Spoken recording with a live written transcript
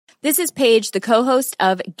This is Paige, the co-host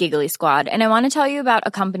of Giggly Squad, and I want to tell you about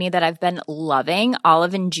a company that I've been loving,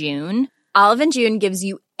 Olive & June. Olive & June gives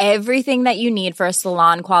you everything that you need for a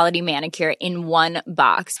salon-quality manicure in one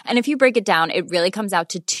box. And if you break it down, it really comes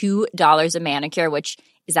out to $2 a manicure, which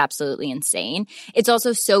is absolutely insane. It's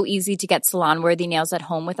also so easy to get salon-worthy nails at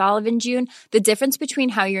home with Olive & June. The difference between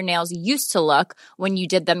how your nails used to look when you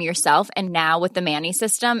did them yourself and now with the Mani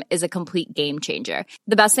system is a complete game changer.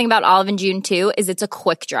 The best thing about Olive & June, too, is it's a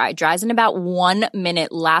quick dry. Dries in about 1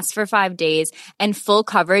 minute, lasts for 5 days, and full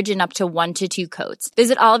coverage in up to 1 to 2 coats.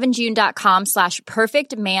 Visit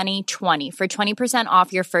oliveandjune.com/perfectmani20 for 20%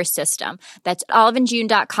 off your first system. That's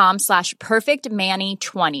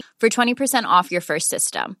oliveandjune.com/perfectmani20 for 20% off your first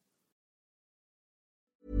system.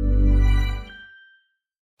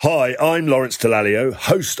 Hi, I'm Lawrence Dallaglio,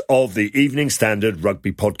 host of the Evening Standard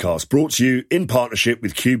Rugby Podcast, brought to you in partnership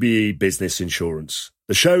with QBE Business Insurance.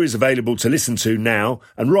 The show is available to listen to now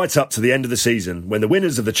and right up to the end of the season, when the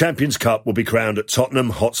winners of the Champions Cup will be crowned at Tottenham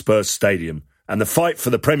Hotspur Stadium, and the fight for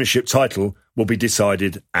the Premiership title will be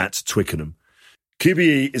decided at Twickenham.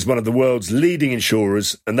 QBE is one of the world's leading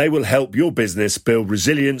insurers, and they will help your business build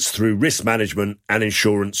resilience through risk management and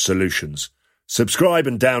insurance solutions. Subscribe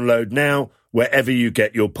and download now wherever you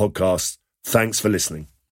get your podcasts. Thanks for listening.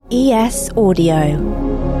 ES Audio.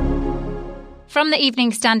 From the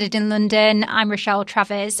Evening Standard in London, I'm Rochelle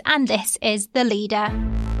Travers, and this is The Leader.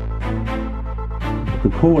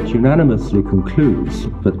 The court unanimously concludes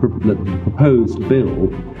that the proposed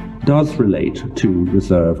bill does relate to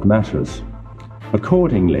reserved matters.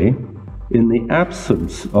 Accordingly, in the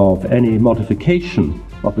absence of any modification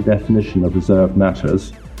of the definition of reserved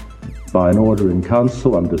matters by an order in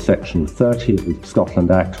council under Section 30 of the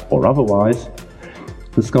Scotland Act or otherwise,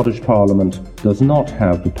 the Scottish Parliament does not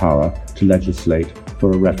have the power to legislate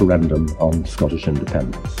for a referendum on Scottish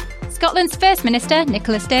independence. Scotland's First Minister,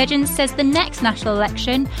 Nicola Sturgeon, says the next national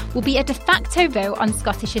election will be a de facto vote on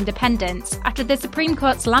Scottish independence after the Supreme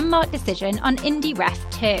Court's landmark decision on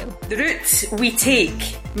indyref2. The route we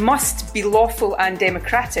take must be lawful and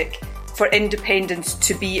democratic for independence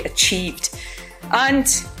to be achieved. And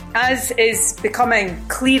as is becoming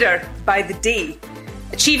clearer by the day,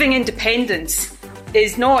 achieving independence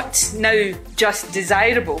is not now just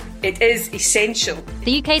desirable, it is essential.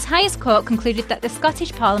 The UK's highest court concluded that the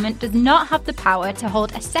Scottish Parliament does not have the power to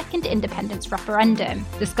hold a second independence referendum.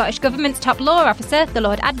 The Scottish Government's top law officer, the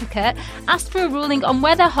Lord Advocate, asked for a ruling on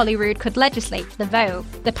whether Holyrood could legislate for the vote.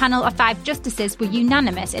 The panel of 5 justices were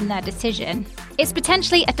unanimous in their decision. It's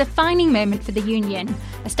potentially a defining moment for the Union,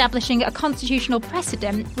 establishing a constitutional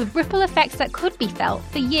precedent with ripple effects that could be felt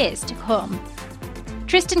for years to come.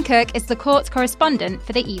 Tristan Kirk is the court's correspondent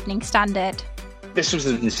for the Evening Standard. This was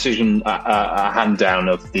a decision, a hand down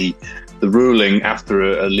of the ruling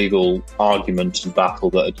after a legal argument and battle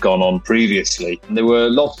that had gone on previously. And there were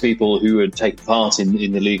lots of people who had taken part in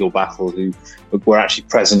the legal battle who were actually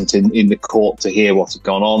present in the court to hear what had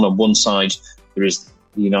gone on. On one side, there is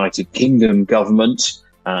the United Kingdom government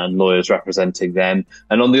and lawyers representing them.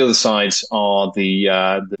 And on the other side are the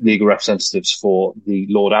legal representatives for the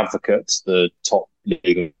Lord Advocate, the top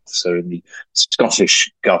legal officer in the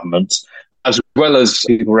Scottish government, as well as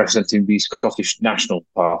people representing the Scottish National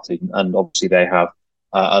Party. And obviously they have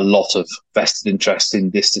a lot of vested interest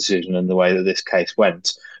in this decision and the way that this case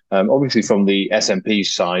went. Obviously from the SNP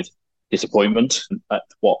side, disappointment at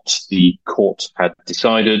what the court had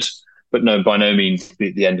decided, but no, by no means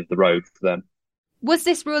the end of the road for them. Was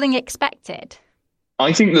this ruling expected?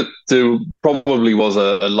 I think that there probably was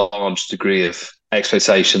a large degree of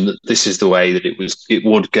expectation that this is the way that it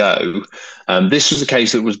would go. This was a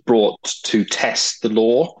case that was brought to test the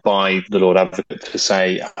law by the Lord Advocate to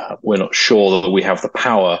say, we're not sure that we have the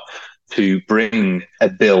power to bring a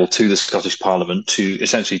bill to the Scottish Parliament to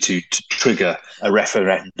essentially to trigger a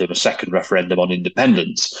referendum, a second referendum on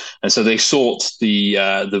independence. And so they sought the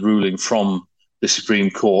ruling from the Supreme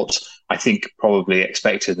Court, I think probably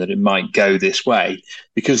expecting that it might go this way,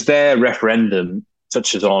 because their referendum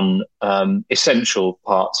touches on essential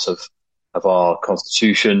parts of our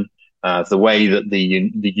constitution, the way that the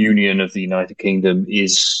Union of the United Kingdom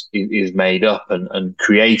is made up and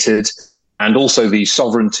created, and also the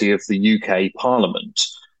sovereignty of the UK Parliament.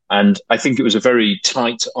 And I think it was a very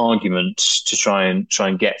tight argument to try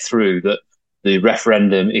and get through that the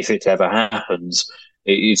referendum, if it ever happens,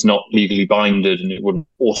 it is not legally binding and it wouldn't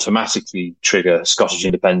automatically trigger Scottish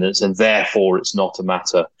independence, and therefore it's not a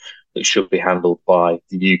matter that should be handled by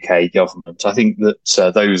the UK government. I think that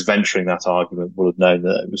those venturing that argument would have known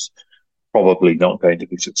that it was probably not going to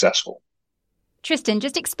be successful. Tristan,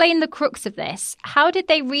 just explain the crux of this. How did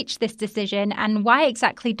they reach this decision, and why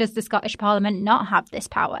exactly does the Scottish Parliament not have this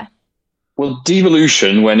power? Well,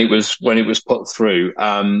 devolution, when it was put through,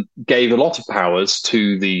 gave a lot of powers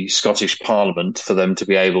to the Scottish Parliament for them to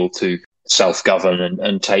be able to self-govern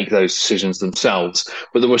and take those decisions themselves.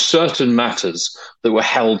 But there were certain matters that were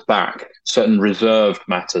held back, certain reserved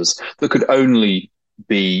matters that could only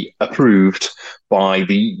be approved by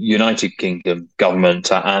the United Kingdom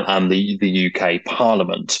government and the UK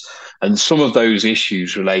Parliament. And some of those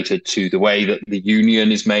issues related to the way that the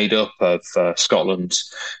Union is made up of Scotland,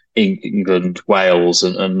 England, Wales,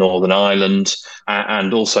 and Northern Ireland,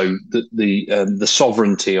 and also the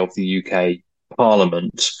sovereignty of the UK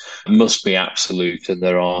Parliament must be absolute. And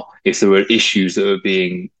if there were issues that were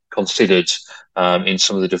being considered in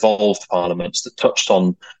some of the devolved parliaments that touched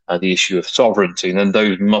on the issue of sovereignty, then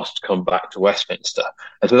those must come back to Westminster.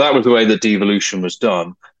 And so that was the way that devolution was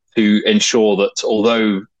done, to ensure that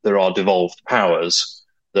although there are devolved powers,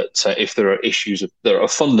 that if there are issues that are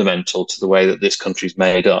fundamental to the way that this country's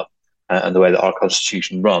made up and the way that our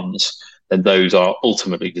constitution runs, then those are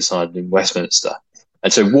ultimately decided in Westminster.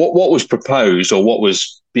 And so what was proposed, or what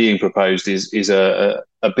was being proposed, is a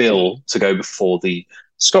bill to go before the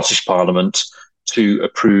Scottish Parliament to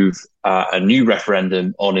approve a new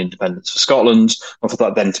referendum on independence for Scotland, and for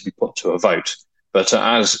that then to be put to a vote. But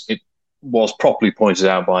as it was properly pointed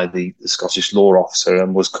out by the Scottish law officer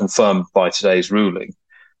and was confirmed by today's ruling,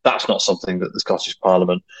 that's not something that the Scottish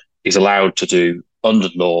Parliament is allowed to do under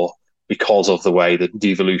law because of the way that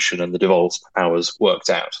devolution and the devolved powers worked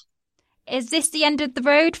out. Is this the end of the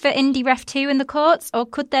road for indyref2 in the courts, or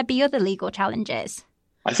could there be other legal challenges?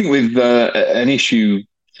 I think with an issue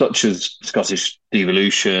such as Scottish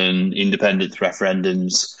devolution, independence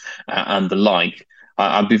referendums, and the like,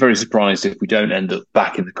 I'd be very surprised if we don't end up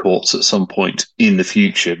back in the courts at some point in the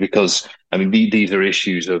future, because, I mean, these are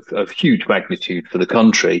issues of huge magnitude for the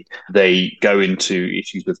country. They go into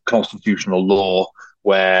issues of constitutional law,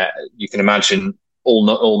 where you can imagine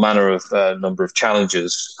all manner of number of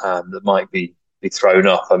challenges that might be thrown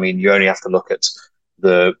up. I mean, you only have to look at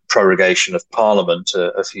the prorogation of Parliament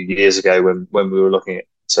a few years ago when we were looking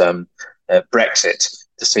at Brexit,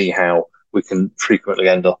 to see how we can frequently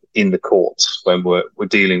end up in the courts when we're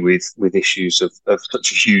dealing with issues of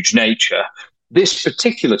such a huge nature. This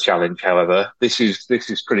particular challenge, however, this is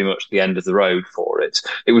pretty much the end of the road for it.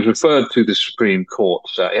 It was referred to the Supreme Court.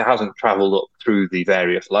 It hasn't travelled up through the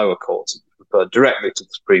various lower courts. It was referred directly to the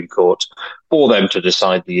Supreme Court for them to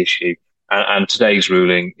decide the issue. And today's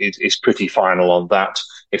ruling is pretty final on that.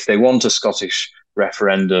 If they want a Scottish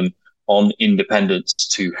referendum on independence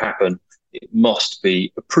to happen, it must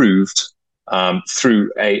be approved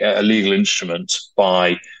through a legal instrument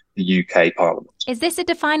by the UK Parliament. Is this a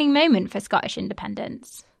defining moment for Scottish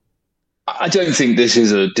independence? I don't think this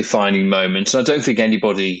is a defining moment, and I don't think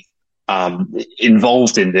anybody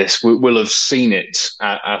involved in this will have seen it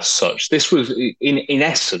as such. This was, in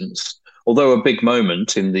essence, although a big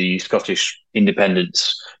moment in the Scottish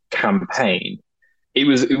independence campaign, it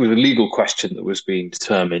was a legal question that was being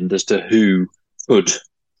determined as to who could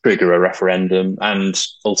trigger a referendum and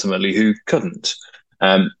ultimately who couldn't.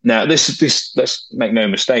 Now, this let's make no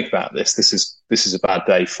mistake about this. This is a bad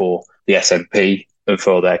day for the SNP and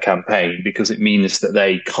for their campaign, because it means that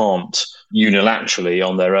they can't unilaterally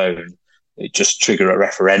on their own just trigger a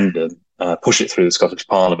referendum, push it through the Scottish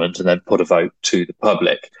Parliament, and then put a vote to the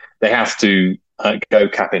public. They have to go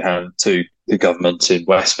cap in hand to the government in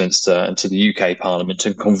Westminster and to the UK Parliament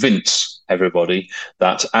and convince everybody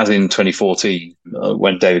that, as in 2014,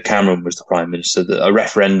 when David Cameron was the Prime Minister, that a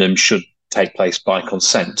referendum should take place by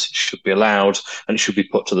consent. It should be allowed and it should be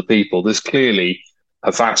put to the people. There's clearly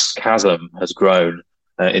a vast chasm has grown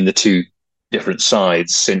in the two different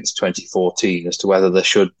sides since 2014 as to whether there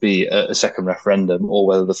should be a second referendum or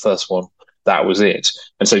whether the first one, that was it.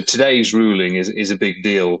 And so today's ruling is a big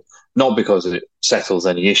deal, not because it settles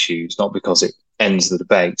any issues, not because it ends the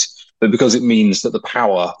debate, but because it means that the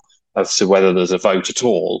power as to whether there's a vote at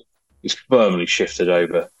all is firmly shifted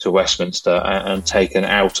over to Westminster and taken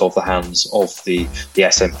out of the hands of the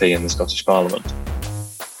SNP and the Scottish Parliament.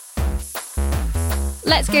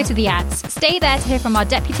 Let's go to the ads. Stay there to hear from our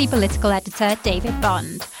Deputy Political Editor, David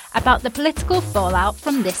Bond, about the political fallout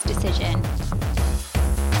from this decision.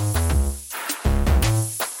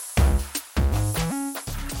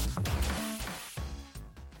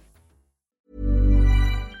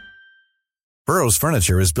 Burrow's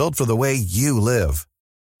furniture is built for the way you live.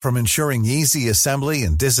 From ensuring easy assembly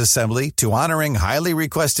and disassembly to honoring highly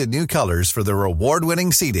requested new colors for their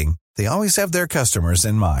award-winning seating, they always have their customers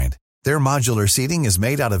in mind. Their modular seating is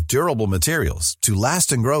made out of durable materials to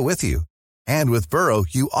last and grow with you. And with Burrow,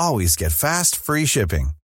 you always get fast, free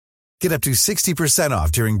shipping. Get up to 60%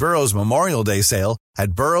 off during Burrow's Memorial Day sale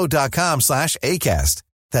at burrow.com/ACAST.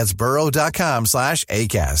 That's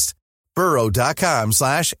burrow.com/ACAST.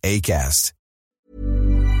 burrow.com/ACAST.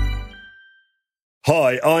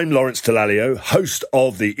 Hi, I'm Lawrence Dallaglio, host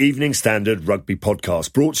of the Evening Standard Rugby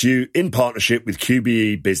Podcast, brought to you in partnership with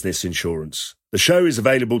QBE Business Insurance. The show is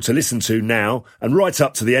available to listen to now and right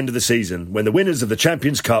up to the end of the season, when the winners of the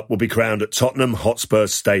Champions Cup will be crowned at Tottenham Hotspur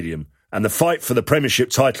Stadium, and the fight for the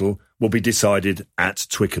Premiership title will be decided at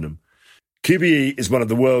Twickenham. QBE is one of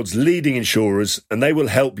the world's leading insurers, and they will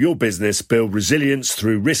help your business build resilience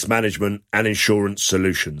through risk management and insurance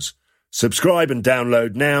solutions. Subscribe and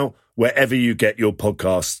download now wherever you get your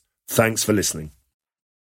podcasts. Thanks for listening.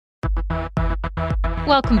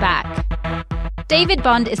 Welcome back. David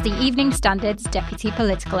Bond is the Evening Standard's deputy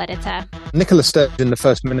political editor. Nicola Sturgeon, the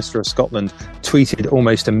First Minister of Scotland, tweeted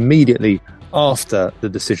almost immediately after the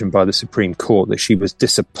decision by the Supreme Court that she was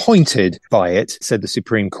disappointed by it, said the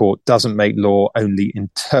Supreme Court doesn't make law, only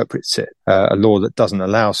interprets it. A law that doesn't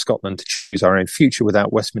allow Scotland to choose our own future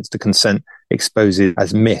without Westminster consent exposes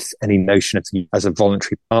as myth any notion of the as a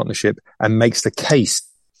voluntary partnership, and makes the case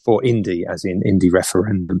for Indy, as in Indy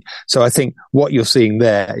referendum. So I think what you're seeing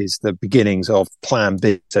there is the beginnings of Plan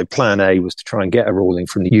B. So Plan A was to try and get a ruling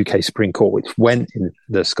from the UK Supreme Court, which went in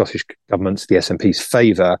the Scottish Government's, the SNP's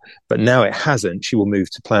favour, but now it hasn't. She will move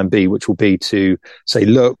to Plan B, which will be to say,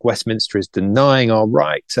 look, Westminster is denying our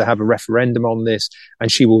right to have a referendum on this,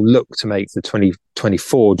 and she will look to make the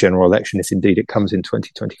 2024 general election, if indeed it comes in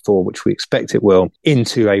 2024, which we expect it will,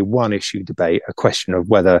 into a one-issue debate, a question of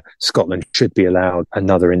whether Scotland should be allowed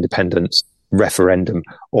another independence referendum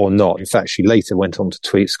or not. In fact, she later went on to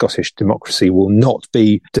tweet, Scottish democracy will not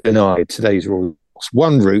be denied. Today's rule is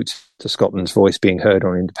one route to Scotland's voice being heard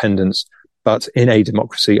on independence, but in a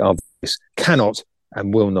democracy, our voice cannot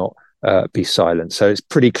and will not be silent. So it's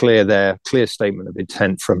pretty clear there, clear statement of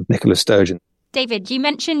intent from Nicola Sturgeon. David, you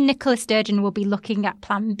mentioned Nicola Sturgeon will be looking at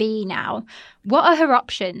Plan B now. What are her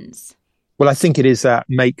options? Well, I think it is that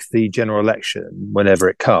make the general election whenever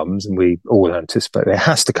it comes, and we all anticipate it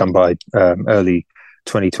has to come by early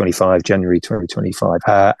 2025, January 2025,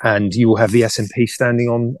 and you will have the SNP standing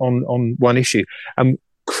on one issue. And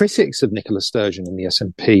critics of Nicola Sturgeon and the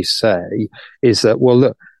SNP say is that, well,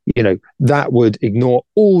 look, you know, that would ignore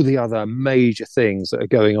all the other major things that are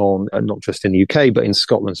going on, not just in the UK, but in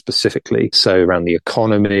Scotland specifically. So around the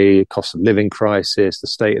economy, cost of living crisis, the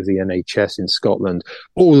state of the NHS in Scotland,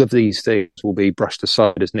 all of these things will be brushed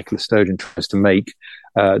aside as Nicola Sturgeon tries to make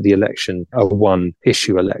the election a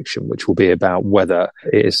one-issue election, which will be about whether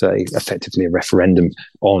it is effectively a referendum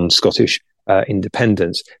on Scottish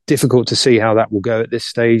independence. Difficult to see how that will go at this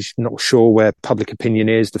stage. Not sure where public opinion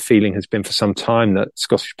is. The feeling has been for some time that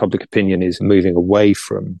Scottish public opinion is moving away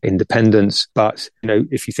from independence. But, you know,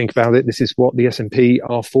 if you think about it, this is what the SNP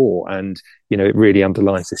are for. And, you know, it really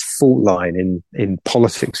underlines this fault line in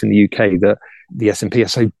politics in the UK, that the SNP are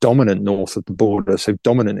so dominant north of the border, so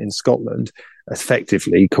dominant in Scotland,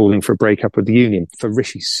 effectively calling for a breakup of the union. For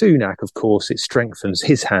Rishi Sunak, of course, it strengthens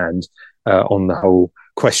his hand on the whole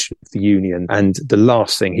question of the union. And the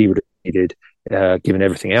last thing he would have needed, given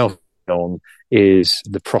everything else on, is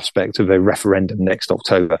the prospect of a referendum next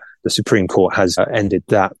October. The Supreme Court has ended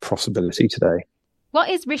that possibility today. What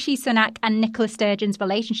is Rishi Sunak and Nicola Sturgeon's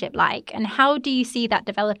relationship like, and how do you see that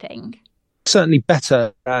developing? Certainly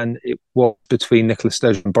better than it was between Nicola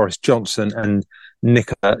Sturgeon and Boris Johnson, and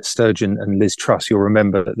Nicola Sturgeon and Liz Truss. You'll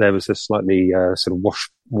remember that there was a slightly sort of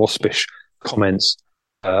waspish comments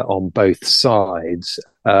on both sides.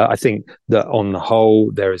 I think that on the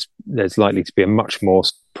whole, there's likely to be a much more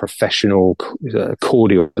professional,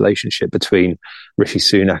 cordial relationship between Rishi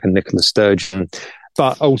Sunak and Nicola Sturgeon.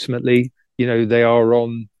 But ultimately, you know, they are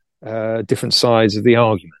on different sides of the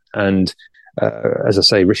argument. And as I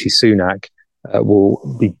say, Rishi Sunak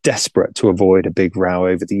will be desperate to avoid a big row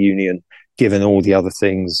over the union, given all the other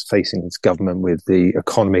things facing its government, with the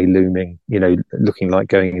economy looming, you know, looking like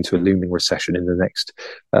going into a looming recession in the next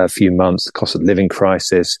few months, the cost of living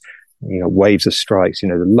crisis, you know, waves of strikes. You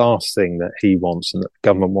know, the last thing that he wants and that the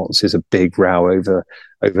government wants is a big row over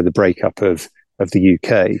the breakup of the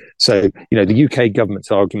UK. So, you know, the UK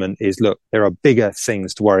government's argument is, look, there are bigger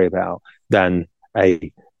things to worry about than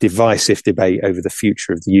a divisive debate over the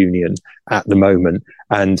future of the union at the moment.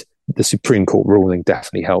 And the Supreme Court ruling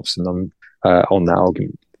definitely helps them on that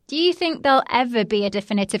argument. Do you think there'll ever be a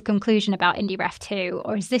definitive conclusion about indyref2,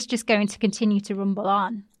 or is this just going to continue to rumble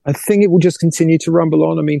on? I think it will just continue to rumble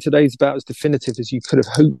on. I mean, today's about as definitive as you could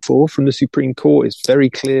have hoped for from the Supreme Court. It's very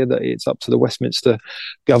clear that it's up to the Westminster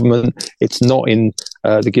government. It's not in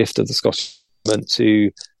the gift of the Scottish government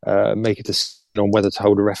to make a decision on whether to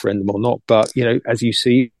hold a referendum or not. But, you know, as you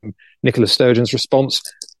see, Nicola Sturgeon's response,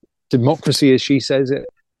 democracy, as she says it,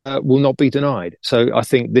 will not be denied. So I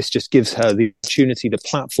think this just gives her the opportunity, the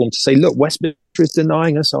platform to say, look, Westminster is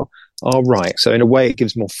denying us our right. So in a way, it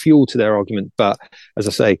gives more fuel to their argument. But as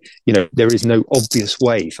I say, you know, there is no obvious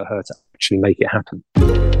way for her to actually make it happen.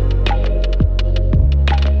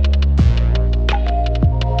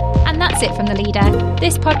 And that's it from The Leader.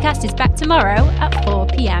 This podcast is back tomorrow at 4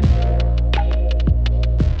 p.m.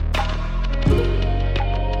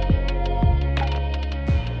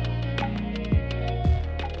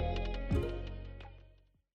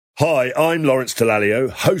 Hi, I'm Lawrence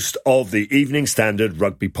Dallaglio, host of the Evening Standard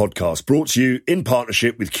Rugby Podcast, brought to you in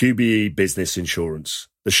partnership with QBE Business Insurance.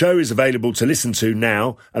 The show is available to listen to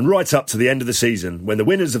now and right up to the end of the season, when the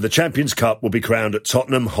winners of the Champions Cup will be crowned at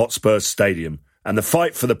Tottenham Hotspur Stadium, and the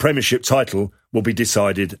fight for the Premiership title will be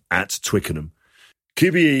decided at Twickenham.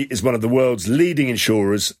 QBE is one of the world's leading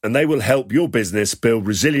insurers, and they will help your business build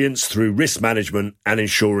resilience through risk management and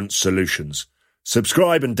insurance solutions.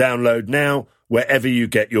 Subscribe and download now wherever you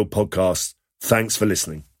get your podcasts. Thanks for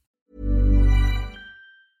listening.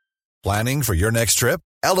 Planning for your next trip?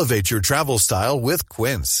 Elevate your travel style with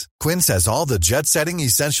Quince. Quince has all the jet-setting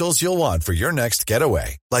essentials you'll want for your next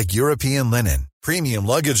getaway, like European linen, premium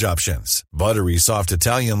luggage options, buttery soft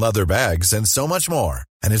Italian leather bags, and so much more.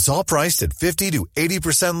 And it's all priced at 50 to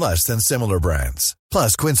 80% less than similar brands.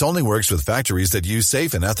 Plus, Quince only works with factories that use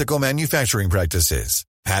safe and ethical manufacturing practices.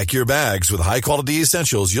 Pack your bags with high-quality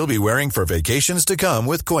essentials you'll be wearing for vacations to come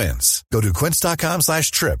with Quince. Go to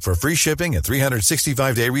quince.com/trip for free shipping and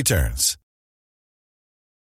 365-day returns.